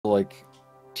little like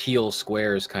teal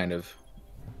squares kind of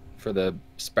for the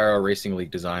Sparrow Racing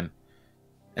League design,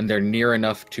 and they're near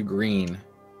enough to green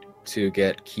to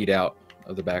get keyed out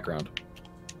of the background.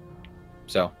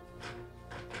 So,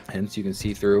 hence you can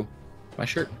see through my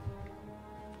shirt.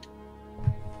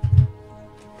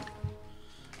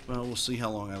 Well, we'll see how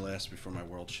long I last before my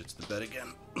world shits the bed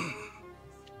again.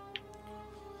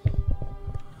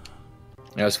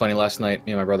 It was funny, last night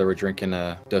me and my brother were drinking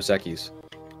Dos Equis,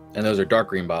 and those are dark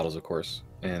green bottles, of course,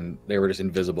 and they were just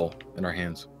invisible in our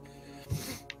hands.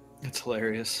 It's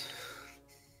hilarious.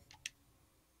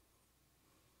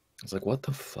 It's like, what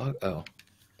the fuck? Oh,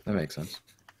 that makes sense.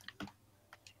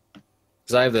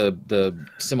 Because I have the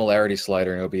similarity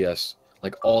slider in OBS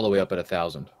like all the way up at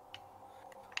 1,000.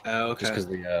 Oh, okay. Just because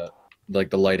the like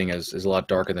the lighting is a lot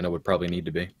darker than it would probably need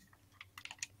to be.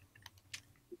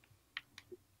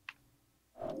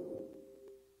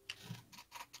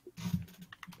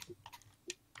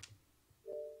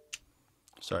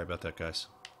 Sorry about that, guys.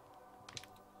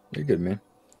 You're good, man.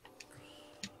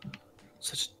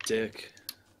 Such a dick.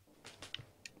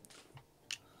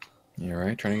 You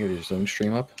alright? Trying to get your own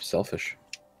stream up? Selfish.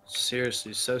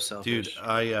 Seriously, so selfish. Dude,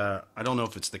 I don't know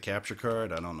if it's the capture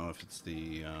card. I don't know if it's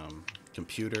the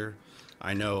computer.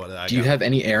 I know that Do you have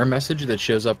any error message that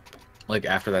shows up like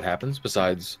after that happens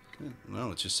besides?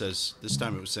 No, it just says, this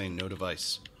time it was saying no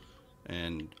device.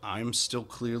 And I'm still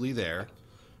clearly there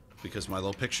because my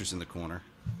little picture's in the corner,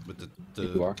 but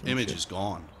the image is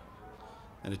gone.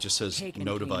 And it just says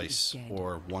no device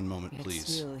or 1 moment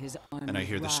please. And I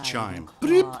hear this chime,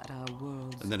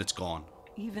 and then it's gone.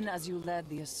 Even as you led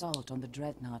the assault on the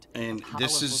dreadnought, And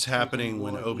this is happening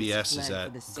when OBS is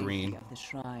at green,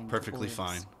 perfectly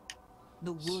fine.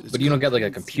 But you don't get like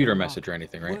a computer message or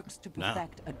anything, right? No.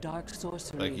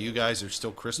 Like, you guys are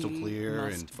still crystal clear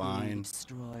and fine.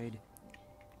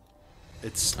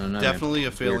 It's definitely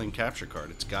a failing capture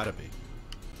card. It's gotta be.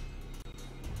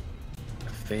 A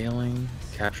failing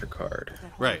capture card.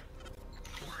 Right.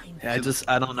 Yeah,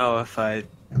 I don't know if I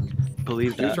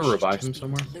believe Do you that. have to revive him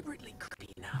somewhere?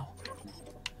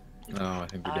 No, I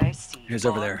think we do. He's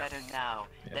over there. Better now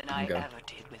Yeah, than I go. ever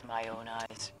did with my own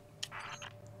eyes.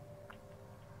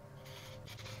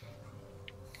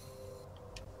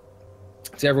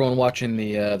 To everyone watching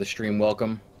the stream,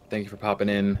 welcome. Thank you for popping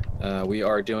in. We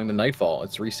are doing the Nightfall.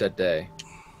 It's reset day,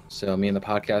 so me and the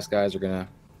podcast guys are gonna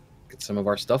get some of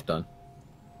our stuff done.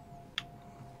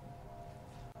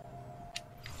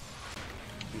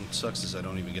 What sucks is I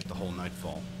don't even get the whole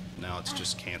Nightfall. Now it's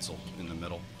just canceled in the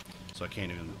middle, so I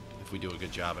can't even. If we do a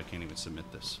good job, I can't even submit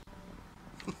this.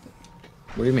 What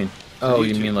do you mean? Oh,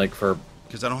 you mean like for?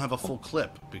 Because I don't have a full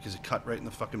clip because it cut right in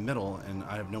the fucking middle, and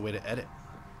I have no way to edit.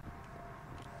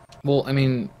 Well, I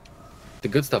mean, the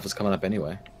good stuff is coming up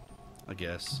anyway. I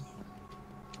guess.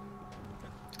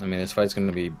 I mean, this fight's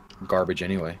gonna be garbage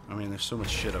anyway. I mean, there's so much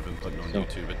shit I've been putting on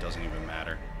YouTube, it doesn't even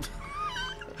matter.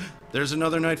 There's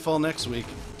another Nightfall next week.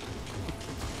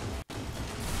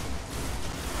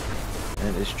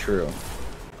 That is true.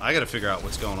 I gotta figure out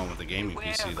what's going on with the gaming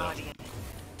PC, though.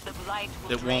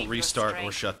 It won't restart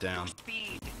or shut down.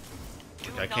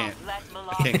 Like, I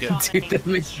can't get... Dude, that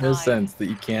makes no sense that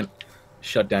you can't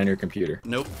shut down your computer.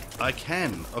 Nope, I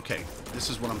can. Okay, this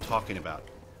is what I'm talking about.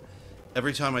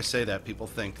 Every time I say that, people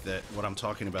think that what I'm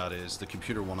talking about is the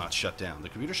computer will not shut down. The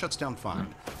computer shuts down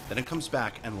fine. Then it comes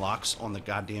back and locks on the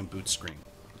goddamn boot screen.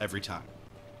 Every time.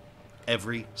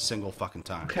 Every single fucking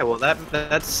time. Okay, well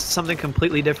that's something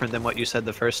completely different than what you said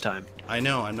the first time. I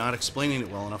know, I'm not explaining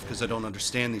it well enough because I don't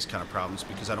understand these kind of problems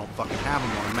because I don't fucking have them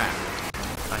on a Mac.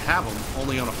 I have them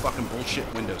only on a fucking bullshit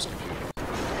Windows computer.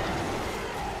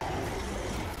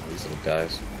 These little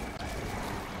guys.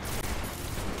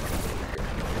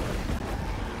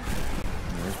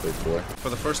 There's big boy. For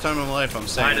the first time in my life, I'm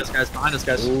saying... Behind us, guys. Behind us,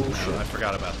 guys. Oh, No, shit. I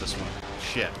forgot about this one.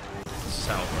 Shit. This is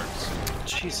how it works.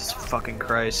 Jesus fucking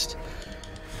Christ.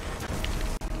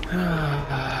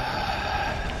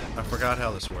 I forgot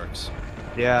how this works.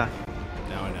 Yeah.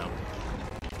 Now I know.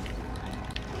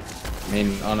 I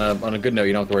mean, on a good note,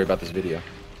 you don't have to worry about this video.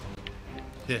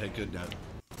 Yeah, good note.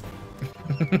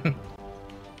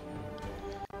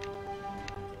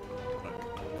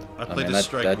 I played mean, this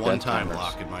strike one that time, matters.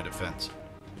 Lock, in my defense.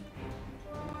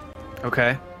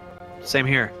 Okay. Same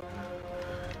here.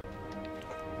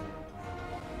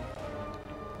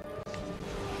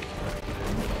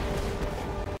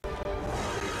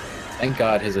 Thank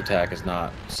God his attack is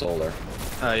not solar.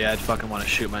 Oh yeah, I'd fucking want to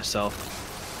shoot myself.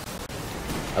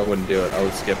 I wouldn't do it. I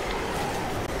would skip.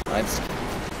 I'd skip.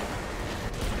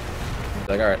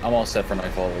 Like, alright, I'm all set for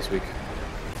Nightfall this week.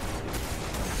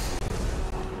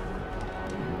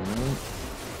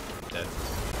 Dead.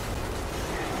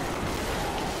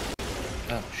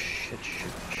 Oh shit.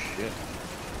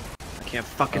 I can't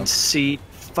fucking see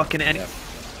fucking any. Yeah.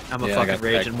 I'm a Yeah, fucking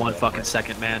rage in 1 fucking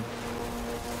second, man.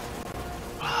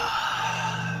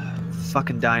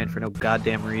 Fucking dying for no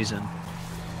goddamn reason.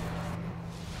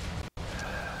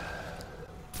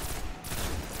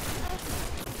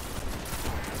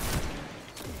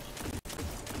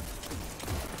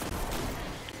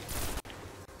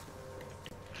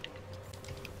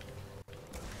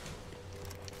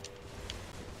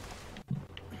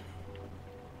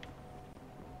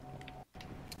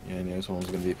 Yeah, I knew this one was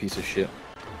gonna be a piece of shit.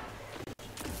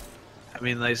 I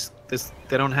mean, they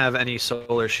don't have any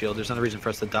solar shield. There's not a reason for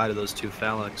us to die to those 2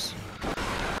 phalanx.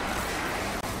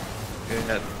 We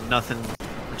got nothing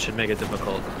that should make it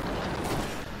difficult.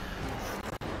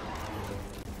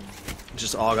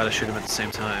 Just all gotta shoot him at the same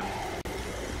time.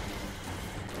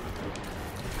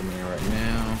 Coming in right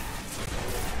now.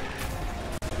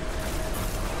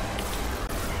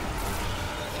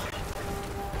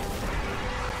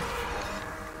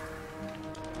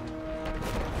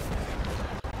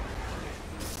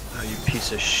 Oh, you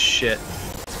piece of shit.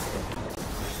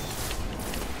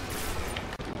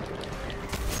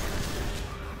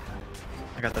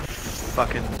 I got the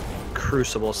fucking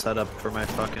crucible set up for my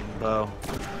fucking bow.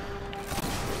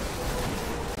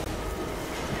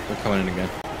 They're coming in again.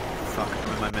 Fuck,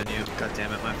 I'm in my menu. God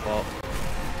damn it, my fault.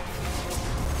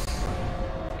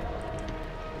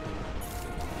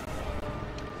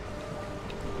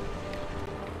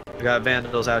 I got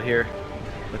vandals out here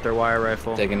with their wire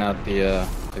rifle. Taking out the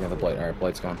blight. Alright,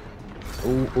 blight's gone.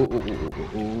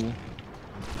 Ooh.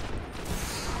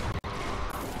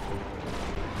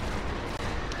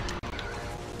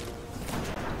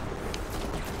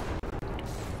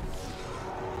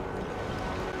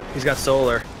 He's got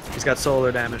solar. He's got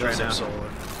solar damage right now. Solar.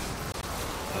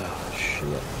 Oh shit.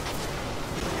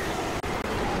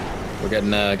 We're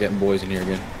getting boys in here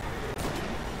again.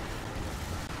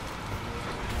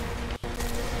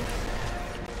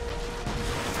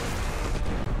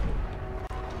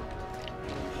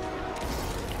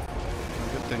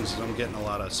 Good things is I'm getting a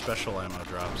lot of special ammo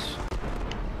drops.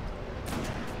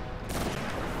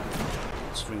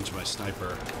 Swings my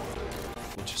sniper,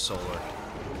 which is solar.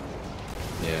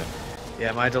 Yeah.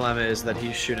 Yeah, my dilemma is that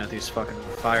he's shooting at these fucking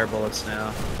fire bullets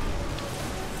now.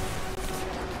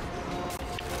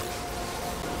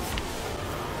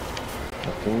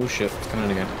 Oh shit, it's coming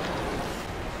in again.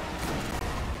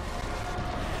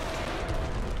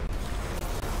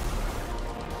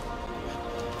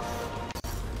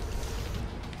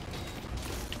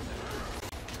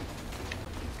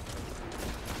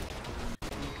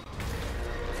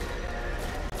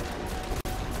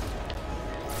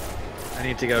 I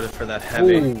need to go for that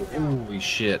heavy. Ooh, holy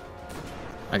shit.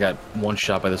 I got one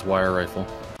shot by this wire rifle.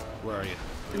 Where are you?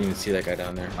 Didn't even see that guy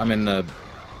down there. I'm in the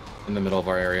middle of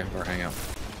our area, our hangout.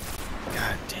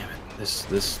 God damn it.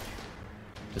 This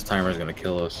timer is gonna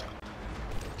kill us.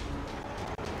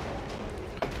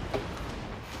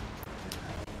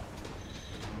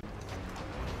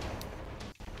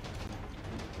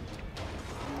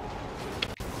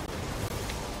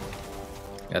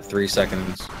 Got 3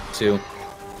 seconds. 2,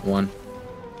 1.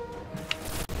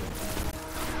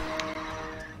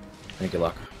 Thank you,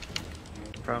 Locke.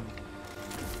 From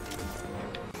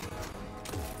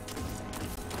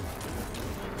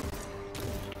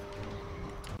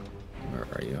Where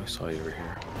are you? I saw you over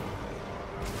here.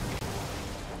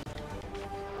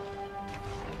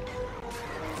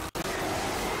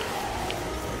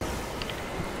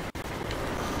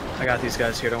 I got these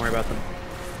guys here, don't worry about them.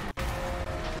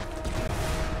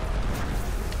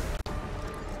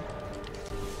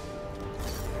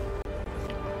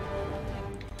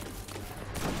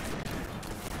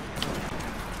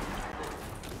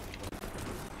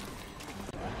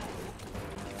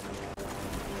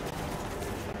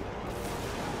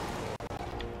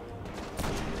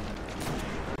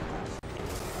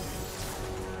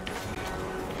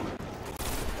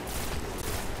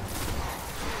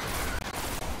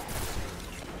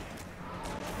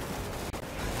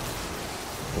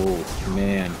 Oh,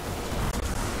 man.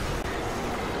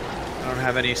 I don't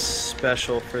have any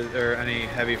special for, or any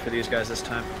heavy for these guys this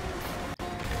time.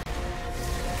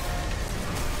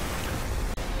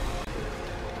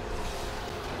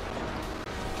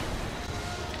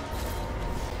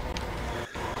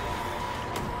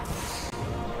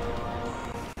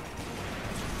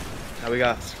 Now we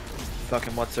got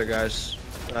fucking what's their guys?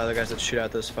 The guys that shoot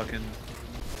out those fucking.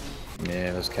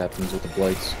 Yeah, those captains with the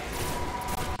blights.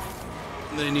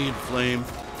 They need flame.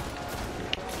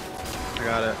 I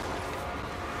got it.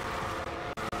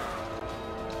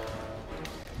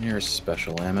 Here's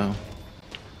special ammo.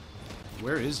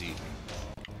 Where is he?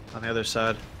 On the other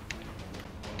side.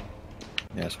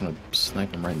 Yeah, I just want to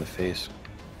snipe him right in the face.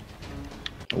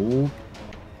 Ooh.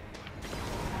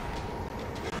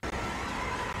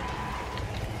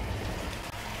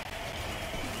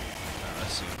 I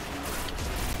see.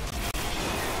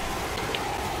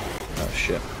 Oh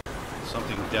shit.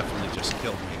 Something definitely just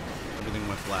killed me. Everything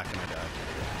went black and I died.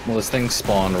 Well, this thing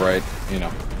spawned right, you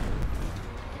know.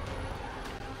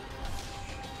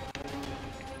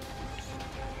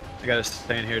 I gotta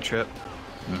stay in here, Trip.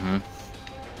 Mm-hmm.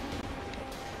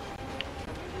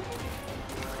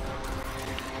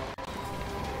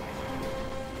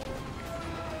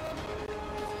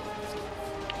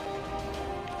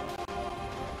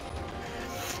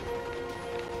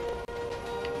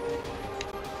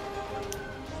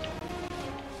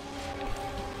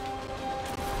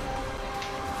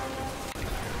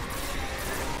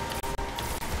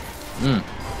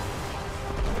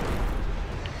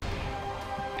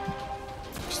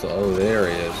 Oh, there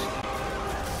he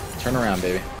is. Turn around,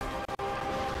 baby.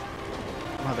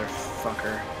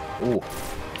 Motherfucker. Ooh.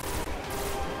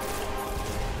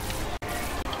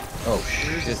 Oh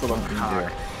shit! This little Don't cock.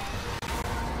 there.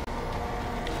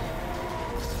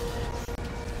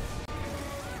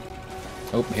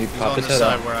 Oh, he He's popped on his the head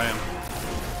side out. where I am.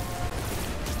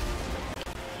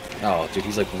 Oh, dude,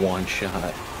 he's like one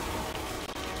shot.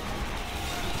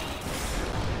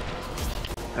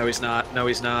 No, he's not. No,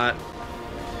 he's not.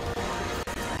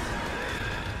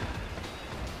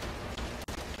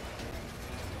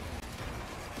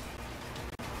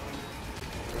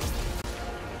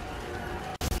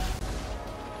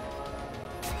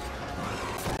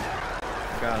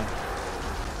 Got him.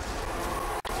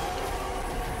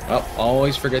 Oh,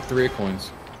 always forget 3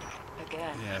 coins.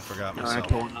 Again. Yeah, I forgot No, I myself.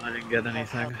 pulled and I didn't get I've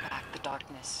anything. held back the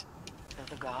darkness of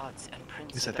the gods and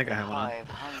princes least I think of I the have one. hive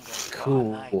hunger for our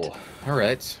Cool. night. All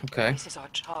right. Okay. This is our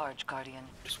charge, Guardian.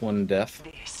 Just one death.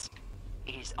 This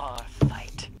is our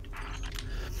fight.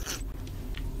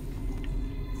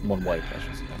 One wipe, I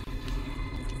should say.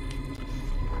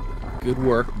 Good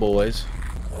work, boys.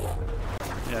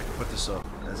 Yeah, I can put this up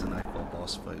as a Nightfall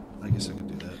boss fight. I guess I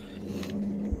could do that.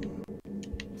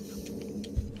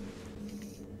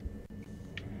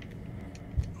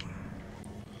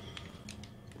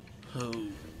 Oh.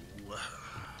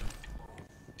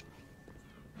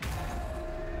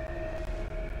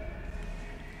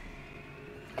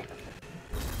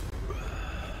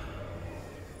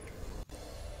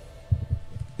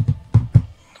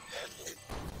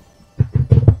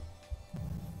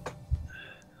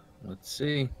 Let's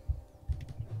see.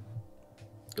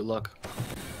 Good luck.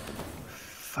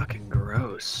 Fucking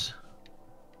gross.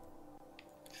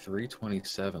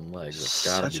 327 legs. That's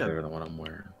gotta be Such a- better than what I'm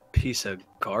wearing. Piece of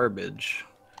garbage.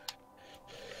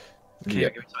 Can't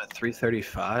Yep. give it to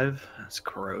 335? That's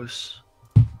gross.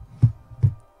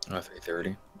 Oh,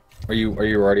 330. Are you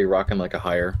already rocking like a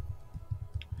higher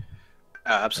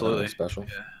Absolutely. special?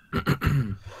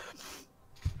 Yeah.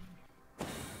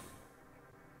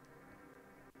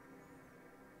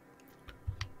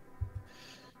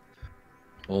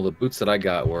 Well, the boots that I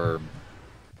got were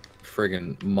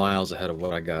friggin' miles ahead of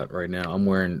what I got right now. I'm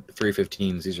wearing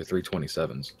 315s. These are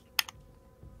 327s.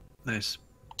 Nice.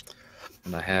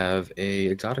 And I have a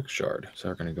exotic shard, so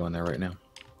we're gonna go in there right now.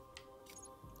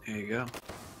 There you go.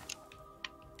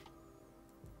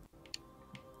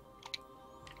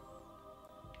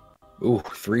 Ooh,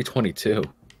 322.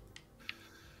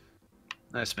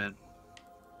 Nice, man.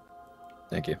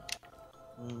 Thank you.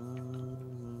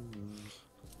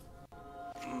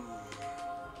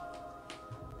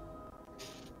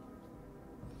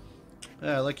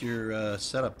 Yeah, I like your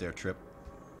setup there, Trip.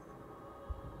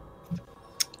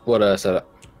 What setup?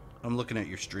 I'm looking at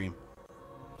your stream.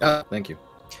 Ah, thank you.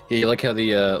 Yeah, you like how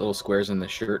the little squares in the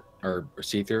shirt are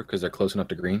see-through because they're close enough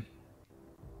to green?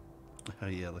 Oh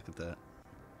yeah, look at that.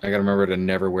 I gotta remember to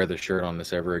never wear the shirt on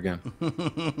this ever again.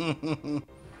 How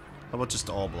about just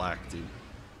all black, dude?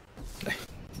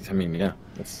 I mean, yeah,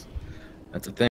 that's a thing.